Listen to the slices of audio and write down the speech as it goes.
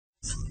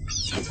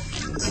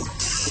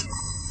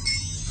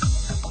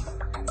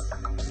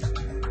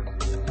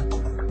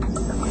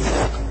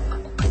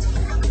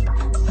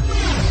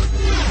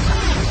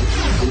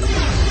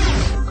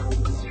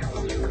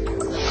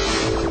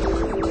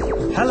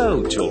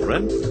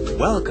children,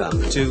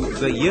 welcome to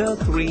the Year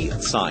 3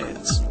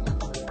 Science.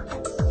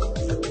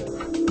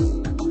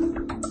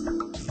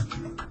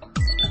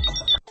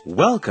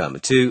 Welcome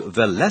to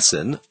the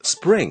lesson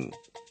Spring.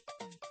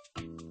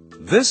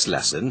 This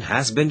lesson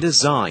has been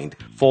designed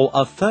for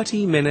a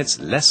 30 minutes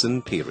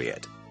lesson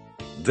period.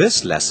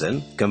 This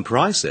lesson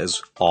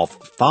comprises of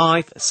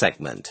 5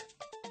 segments.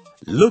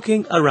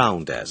 Looking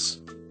around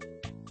us.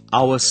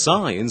 Our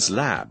science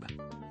lab.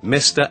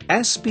 Mr.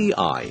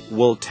 SPI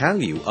will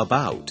tell you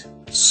about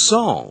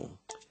song.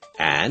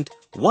 And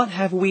what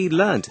have we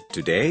learned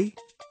today?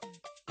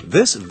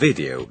 This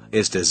video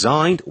is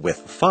designed with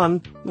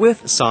fun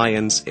with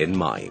science in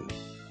mind.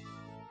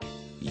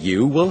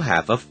 You will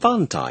have a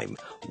fun time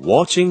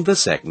watching the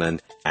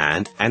segment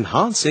and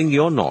enhancing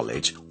your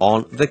knowledge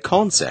on the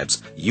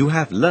concepts you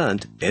have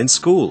learned in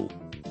school.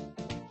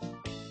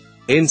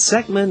 In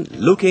segment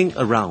Looking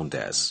Around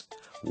Us,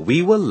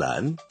 we will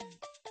learn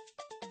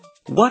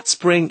what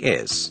spring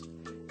is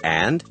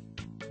and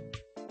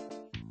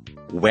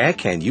where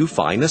can you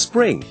find a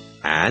spring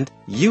and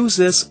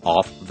uses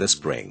of the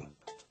spring.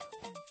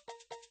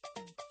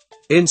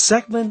 In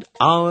segment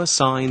Our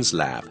Science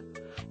Lab,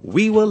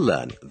 we will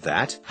learn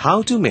that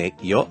how to make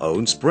your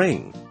own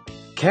spring.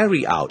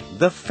 Carry out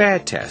the FAIR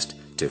test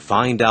to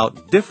find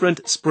out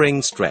different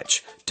spring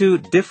stretch to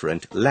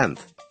different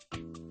length.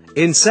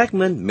 In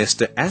segment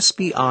Mr.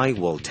 SPI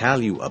will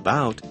tell you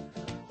about,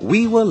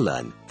 we will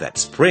learn that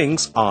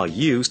springs are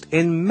used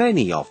in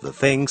many of the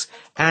things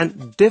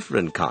and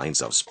different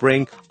kinds of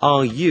spring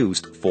are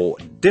used for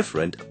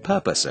different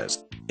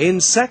purposes. In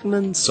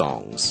segment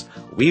Songs,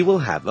 we will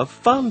have a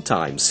fun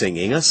time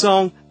singing a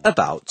song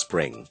about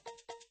spring.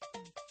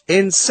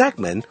 In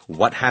segment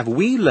What Have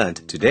We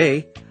Learned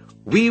Today,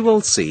 we will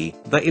see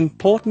the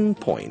important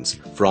points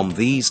from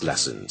these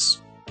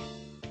lessons.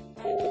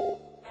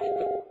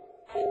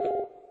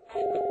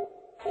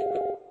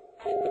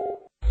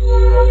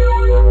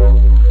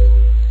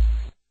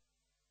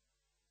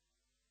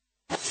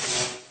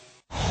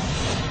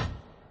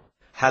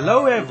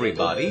 Hello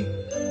everybody,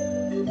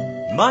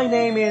 my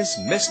name is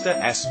Mr.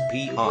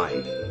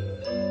 SPI.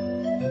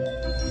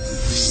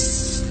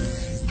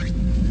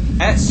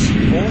 S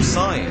for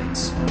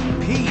Science,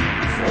 P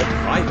for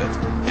Private,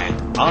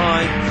 and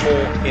I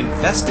for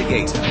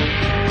Investigator.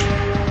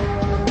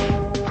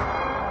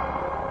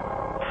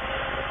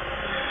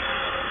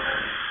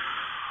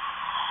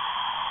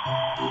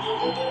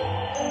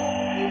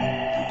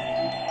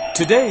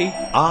 Today,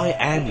 I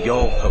am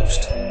your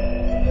host.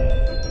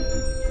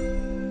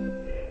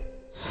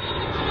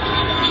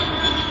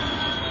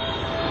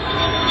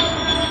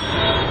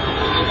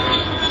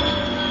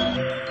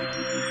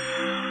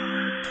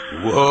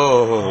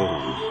 Whoa!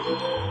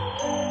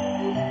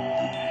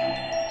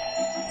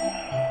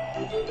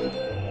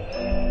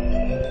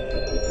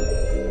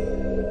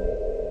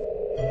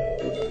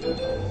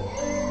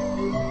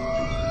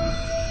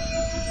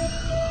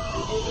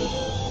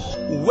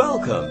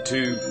 Welcome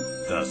to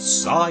the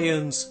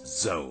Science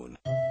Zone.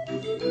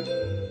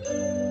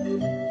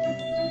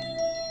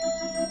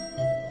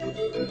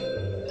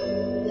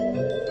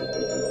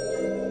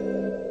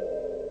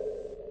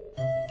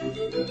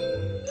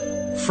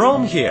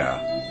 From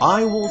here,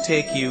 I will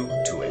take you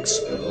to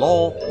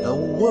explore the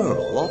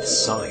world of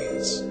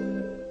science.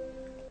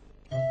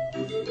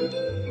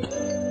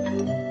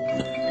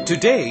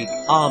 Today,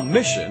 our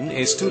mission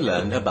is to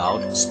learn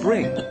about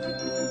spring.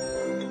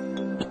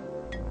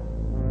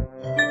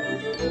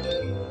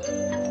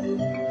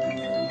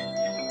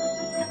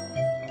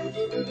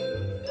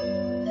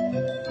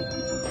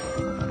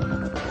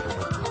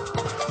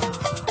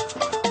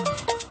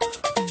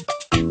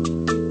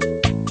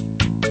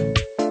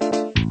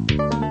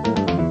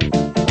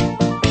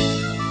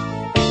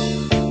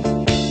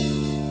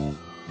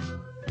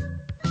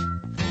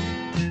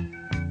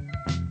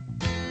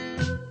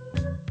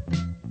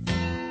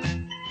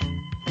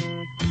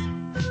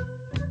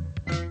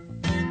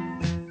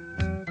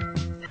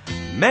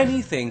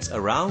 Many things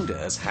around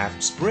us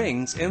have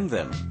springs in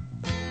them.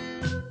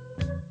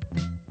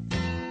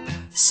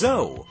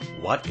 So,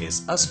 what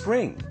is a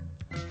spring?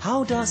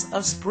 How does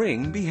a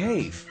spring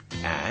behave?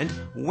 And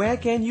where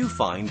can you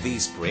find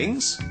these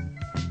springs?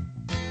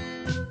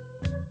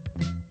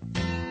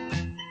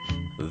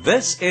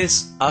 This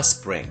is a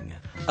spring.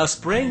 A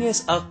spring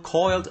is a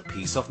coiled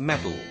piece of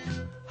metal.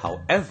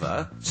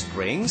 However,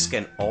 springs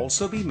can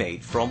also be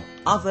made from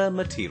other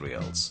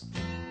materials.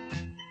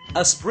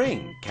 A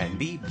spring can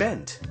be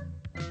bent.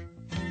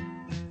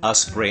 A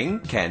spring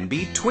can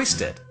be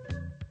twisted.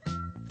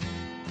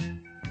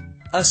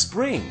 A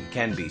spring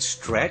can be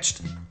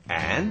stretched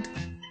and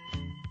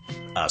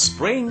a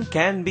spring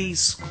can be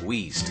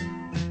squeezed.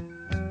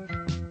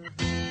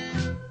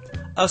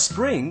 A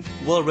spring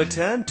will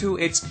return to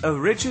its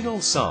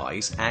original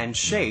size and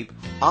shape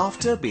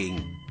after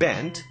being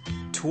bent,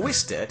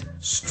 twisted,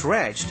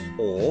 stretched,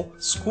 or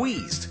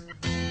squeezed.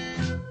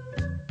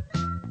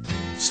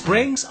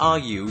 Springs are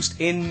used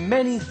in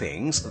many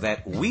things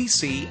that we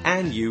see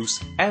and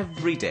use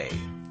every day.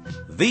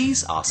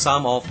 These are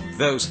some of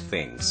those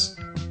things.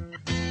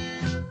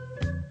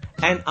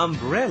 An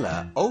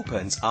umbrella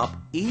opens up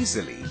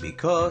easily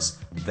because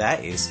there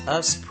is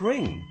a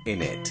spring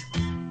in it.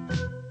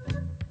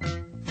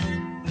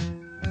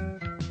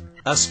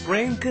 A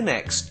spring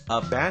connects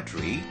a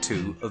battery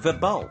to the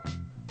bulb.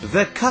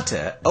 The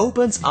cutter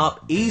opens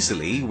up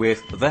easily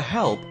with the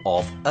help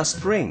of a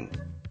spring.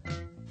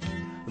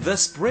 The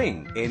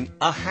spring in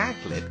a hair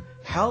clip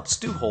helps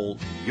to hold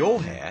your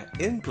hair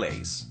in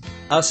place.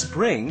 A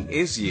spring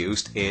is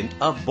used in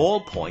a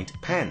ballpoint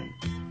pen.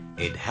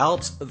 It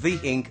helps the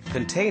ink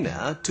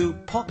container to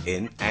pop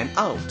in and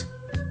out.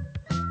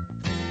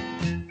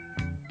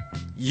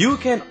 You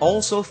can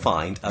also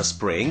find a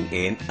spring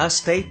in a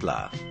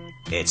stapler.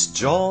 Its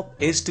job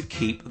is to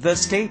keep the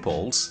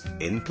staples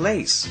in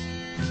place.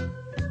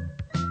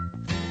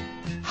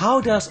 How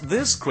does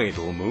this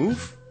cradle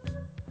move?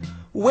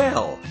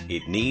 Well,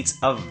 it needs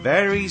a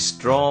very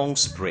strong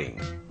spring.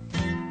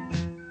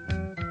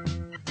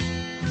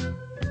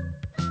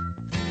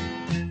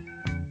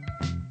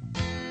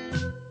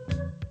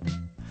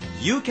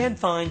 You can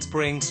find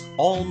springs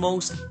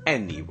almost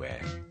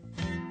anywhere.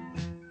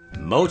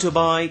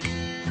 Motorbike,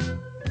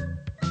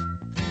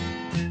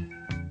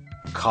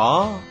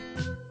 car,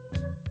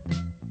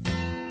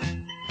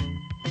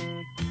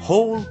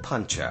 hole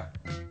puncher,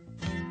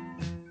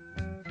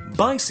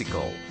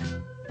 bicycle,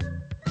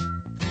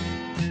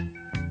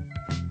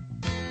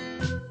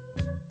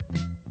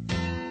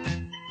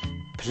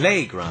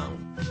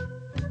 playground.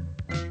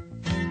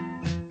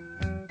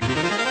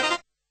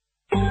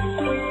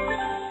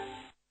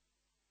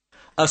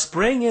 A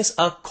spring is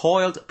a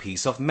coiled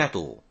piece of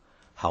metal.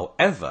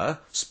 However,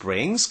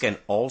 springs can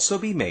also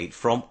be made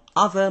from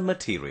other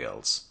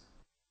materials.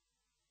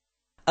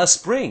 A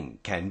spring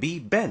can be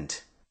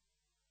bent.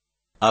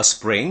 A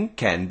spring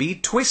can be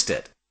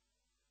twisted.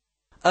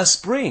 A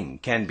spring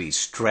can be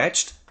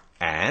stretched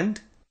and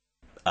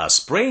a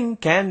spring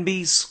can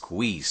be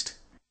squeezed.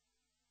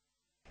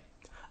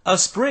 A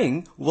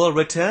spring will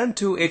return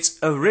to its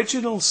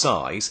original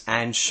size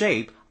and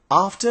shape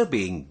after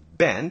being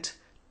bent,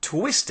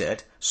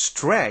 twisted,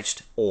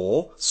 stretched,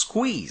 or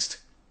squeezed.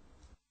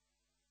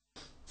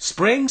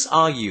 Springs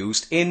are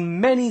used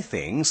in many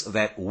things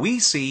that we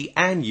see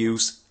and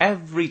use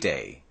every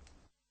day.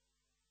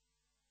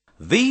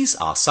 These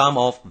are some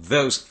of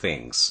those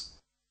things.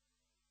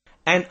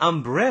 An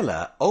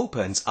umbrella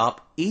opens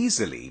up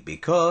easily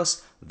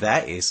because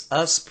there is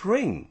a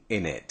spring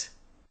in it.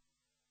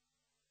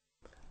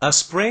 A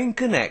spring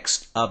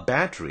connects a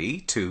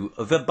battery to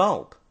the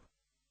bulb.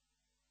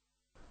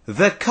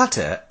 The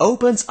cutter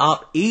opens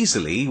up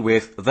easily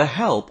with the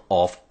help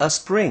of a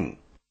spring.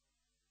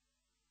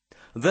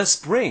 The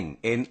spring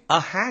in a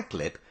hair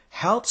clip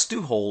helps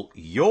to hold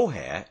your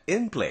hair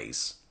in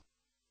place.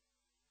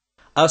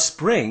 A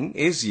spring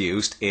is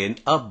used in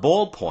a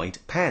ballpoint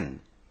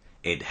pen.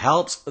 It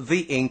helps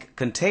the ink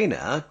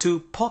container to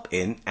pop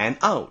in and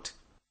out.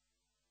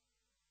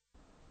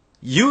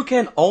 You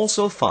can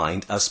also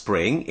find a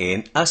spring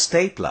in a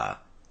stapler.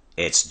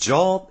 Its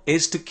job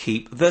is to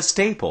keep the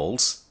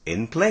staples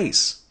in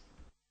place.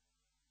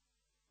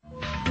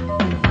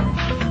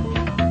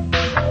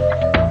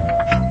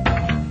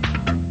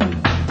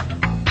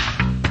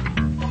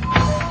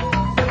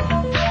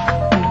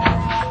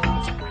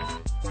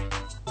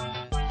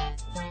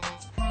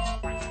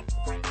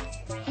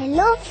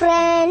 Hello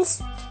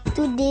friends,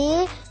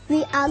 today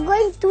we are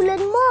going to learn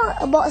more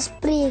about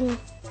spring.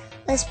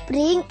 A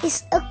spring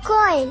is a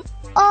coil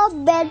or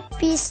bent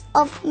piece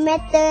of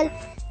metal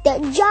that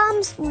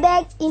jumps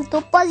back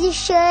into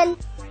position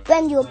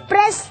when you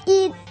press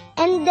it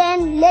and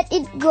then let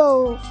it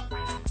go.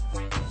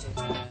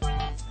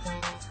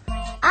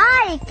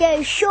 I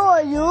can show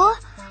you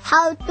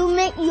how to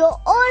make your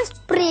own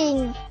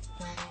spring.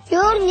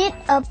 You need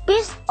a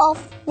piece of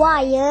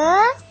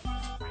wire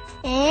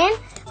and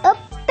a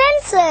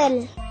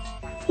pencil.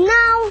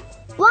 Now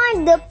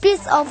wind the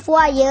piece of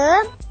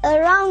wire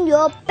around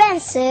your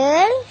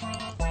pencil.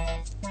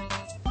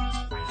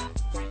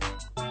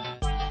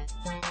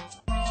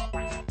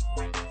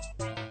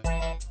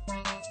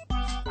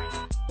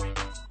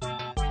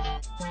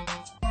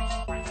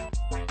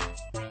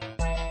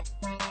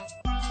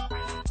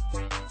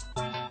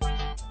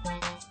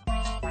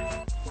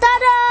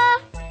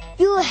 Ta-da!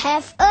 You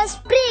have a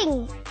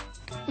spring.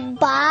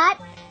 But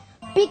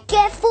be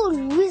careful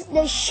with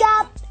the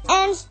sharp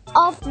ends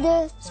of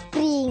the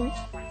spring.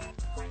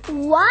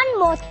 One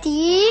more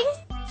thing,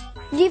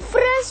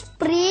 different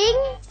spring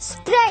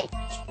stretch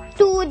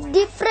to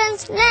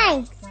different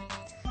lengths.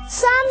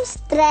 Some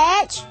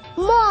stretch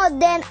more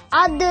than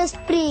other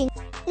springs.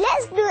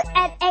 Let's do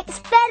an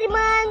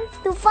experiment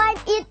to find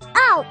it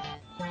out.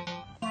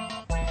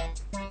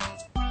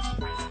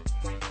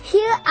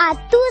 Here are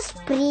two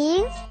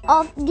springs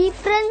of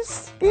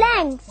different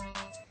lengths.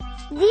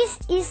 This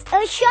is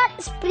a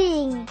short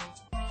spring.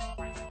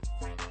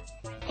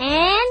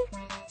 And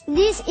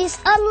this is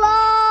a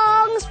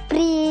long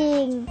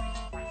spring.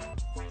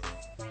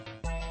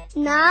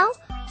 Now,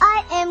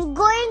 I am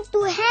going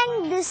to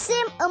hang the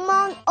same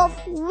amount of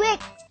weight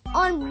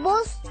on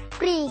both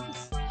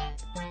springs.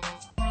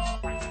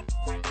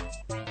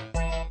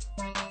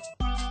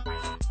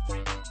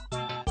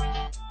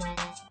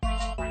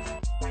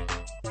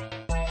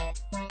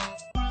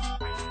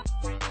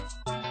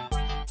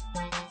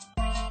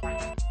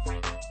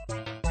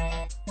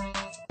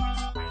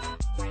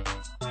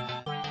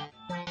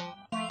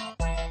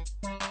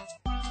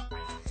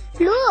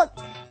 Look,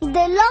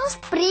 the long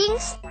spring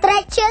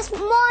stretches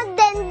more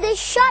than the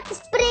short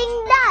spring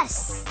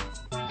does.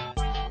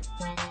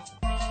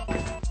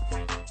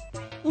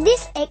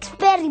 This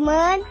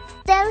experiment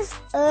tells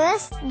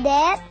us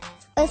that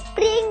a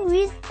spring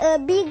with a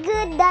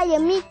bigger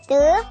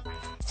diameter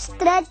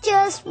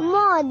stretches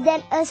more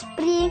than a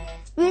spring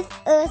with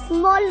a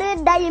smaller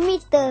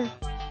diameter.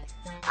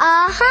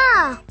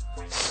 Aha!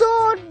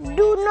 So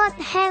do not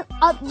hang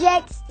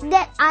objects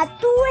that are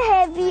too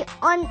heavy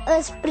on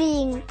a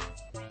spring.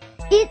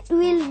 It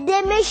will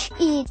damage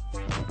it.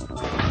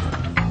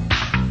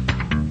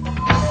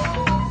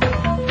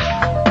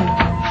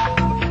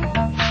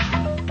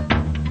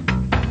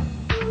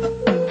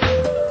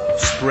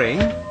 Spring?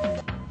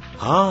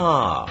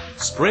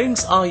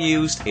 Springs are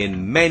used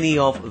in many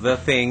of the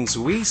things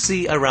we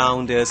see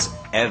around us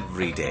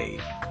every day.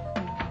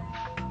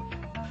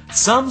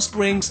 Some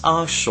springs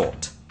are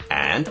short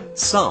and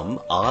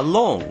some are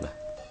long.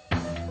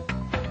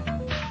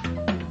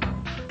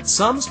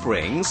 Some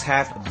springs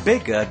have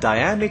bigger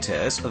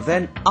diameters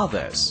than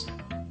others.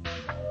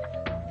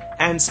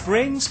 And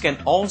springs can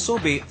also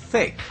be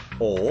thick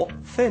or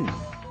thin.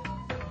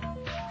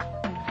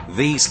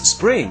 These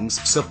springs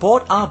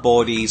support our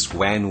bodies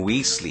when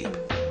we sleep.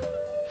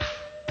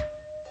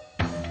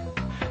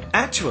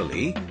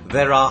 Actually,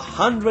 there are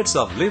hundreds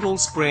of little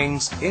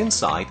springs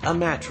inside a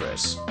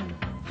mattress.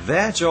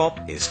 Their job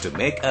is to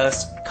make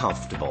us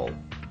comfortable.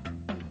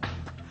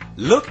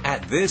 Look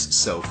at this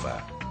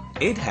sofa.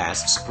 It has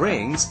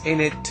springs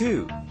in it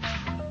too.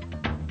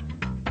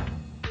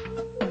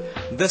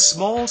 The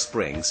small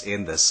springs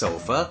in the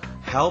sofa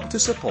help to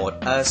support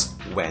us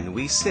when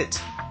we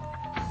sit.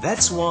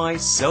 That's why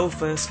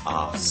sofas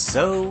are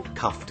so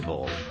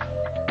comfortable.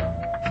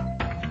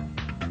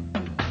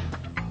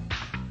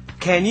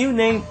 Can you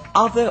name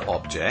other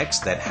objects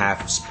that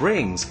have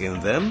springs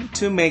in them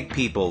to make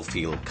people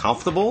feel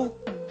comfortable?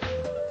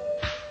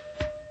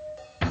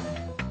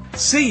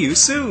 See you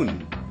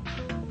soon!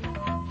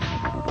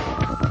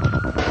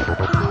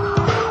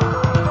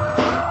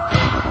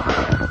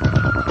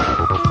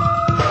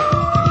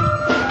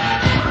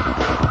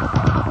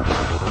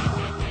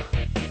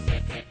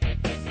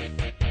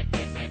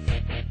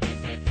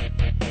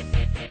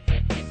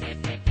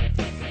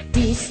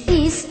 This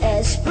is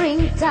a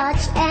spring,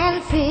 touch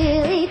and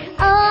feel it.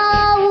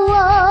 Oh,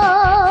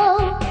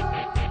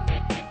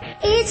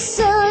 it's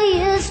so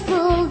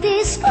useful,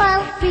 this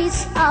coil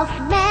piece of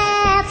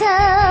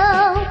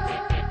metal.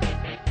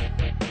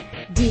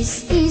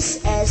 This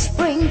is a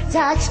spring,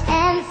 touch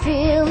and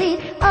feel it.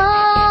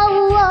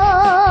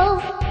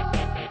 Oh,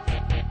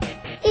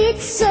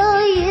 it's so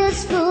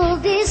useful,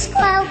 this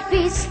coil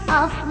piece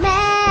of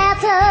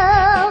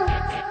metal.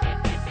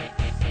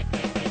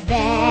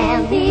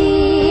 Bend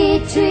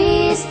it,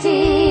 twist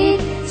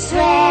it,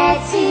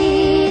 stretch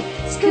it,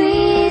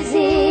 squeeze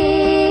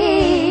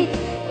it.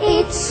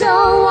 It's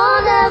so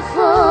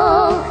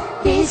wonderful,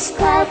 this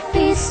coil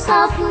piece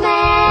of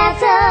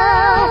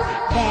metal.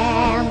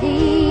 Bend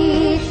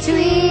it,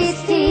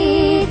 twist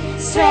it,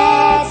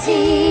 stretch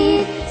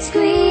it,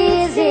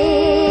 squeeze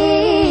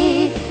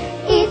it.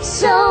 It's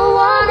so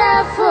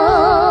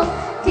wonderful,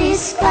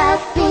 this coil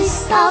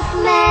piece of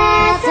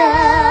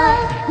metal.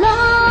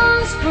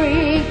 Long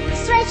spring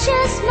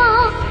stretches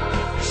more,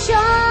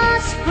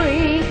 short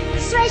spring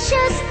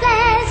stretches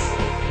less.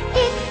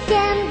 It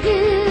can do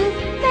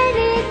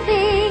many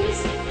things,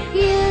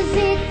 use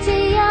it to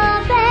your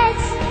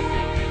best.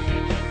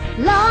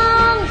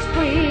 Long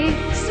spring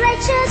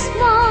stretches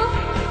more,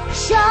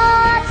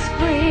 short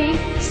spring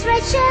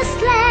stretches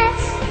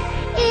less.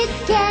 It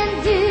can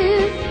do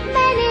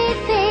many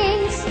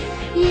things,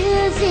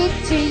 use it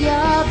to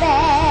your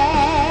best.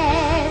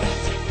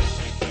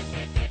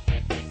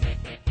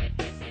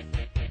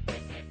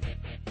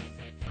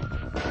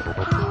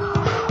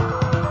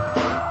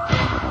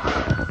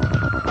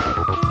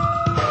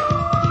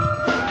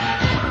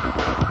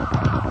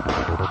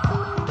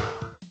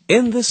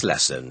 In this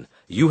lesson,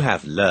 you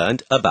have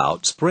learned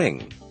about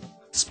spring.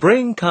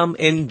 Springs come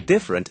in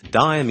different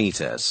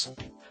diameters.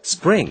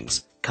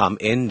 Springs come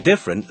in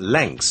different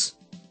lengths.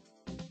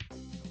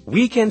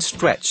 We can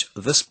stretch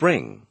the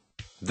spring.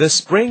 The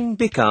spring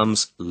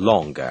becomes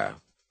longer.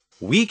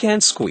 We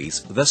can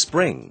squeeze the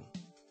spring.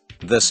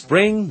 The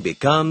spring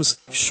becomes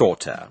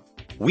shorter.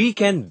 We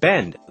can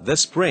bend the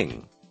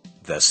spring.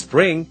 The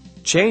spring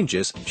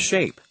changes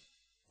shape.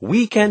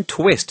 We can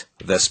twist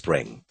the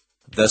spring.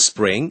 The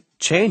spring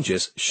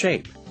changes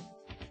shape.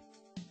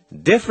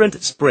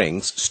 Different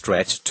springs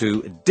stretch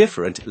to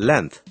different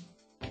length.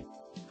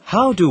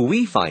 How do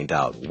we find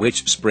out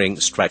which spring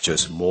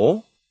stretches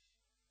more?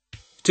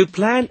 To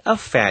plan a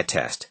fair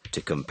test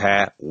to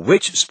compare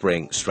which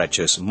spring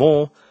stretches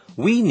more,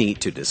 we need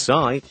to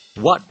decide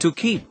what to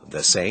keep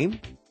the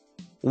same,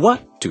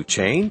 what to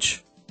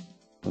change,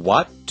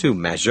 what to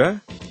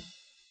measure.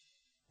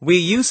 We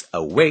use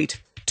a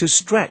weight to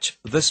stretch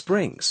the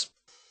springs.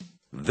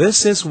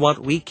 This is what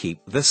we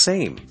keep the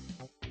same.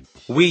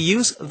 We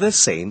use the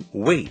same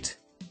weight.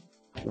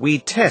 We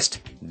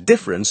test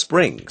different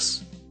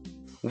springs.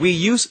 We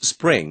use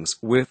springs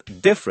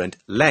with different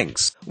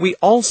lengths. We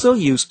also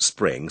use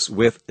springs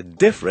with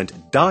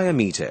different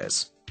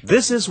diameters.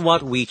 This is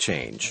what we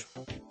change.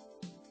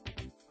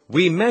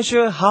 We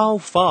measure how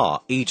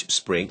far each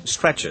spring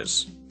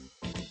stretches.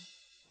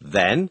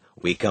 Then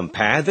we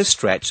compare the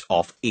stretch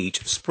of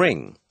each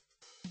spring.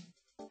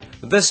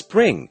 The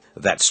spring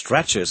that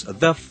stretches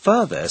the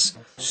furthest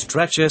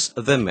stretches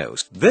the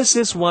most. This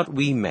is what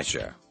we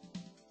measure.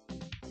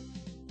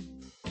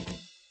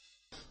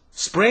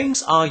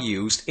 Springs are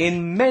used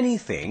in many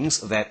things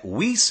that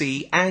we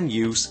see and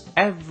use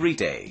every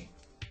day.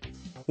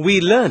 We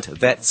learned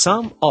that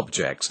some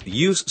objects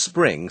use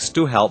springs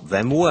to help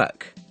them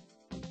work.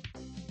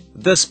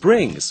 The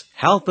springs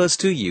help us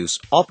to use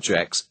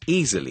objects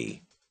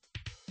easily.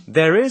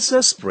 There is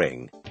a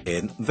spring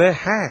in the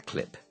hair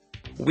clip.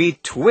 We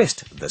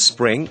twist the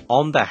spring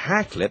on the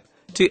hair clip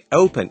to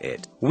open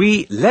it.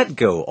 We let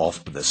go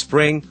of the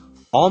spring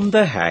on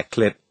the hair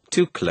clip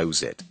to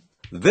close it.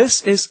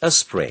 This is a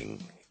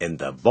spring in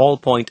the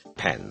ballpoint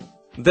pen.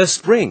 The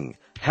spring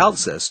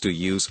helps us to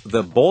use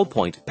the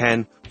ballpoint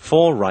pen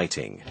for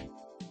writing.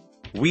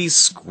 We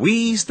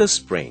squeeze the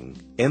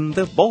spring in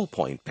the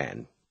ballpoint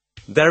pen.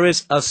 There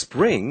is a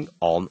spring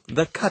on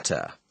the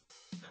cutter.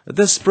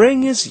 The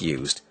spring is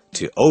used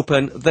to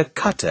open the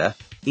cutter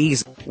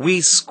easily.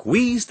 We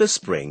squeeze the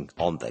spring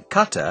on the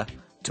cutter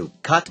to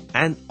cut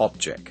an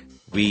object.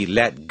 We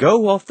let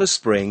go of the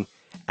spring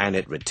and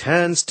it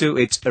returns to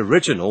its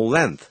original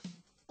length.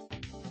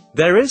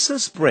 There is a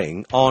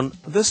spring on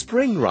the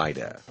spring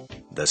rider.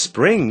 The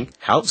spring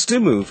helps to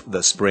move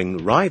the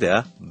spring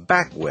rider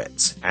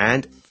backwards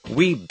and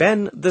we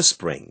bend the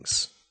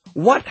springs.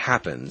 What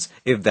happens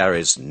if there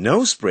is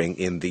no spring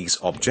in these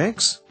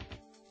objects?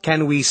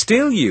 Can we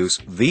still use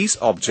these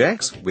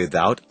objects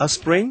without a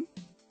spring?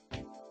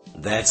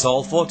 That's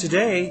all for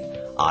today.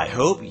 I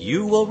hope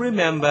you will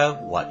remember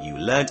what you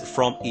learned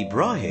from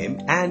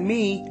Ibrahim and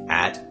me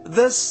at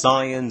the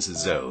Science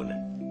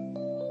Zone.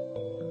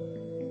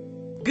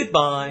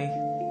 Goodbye.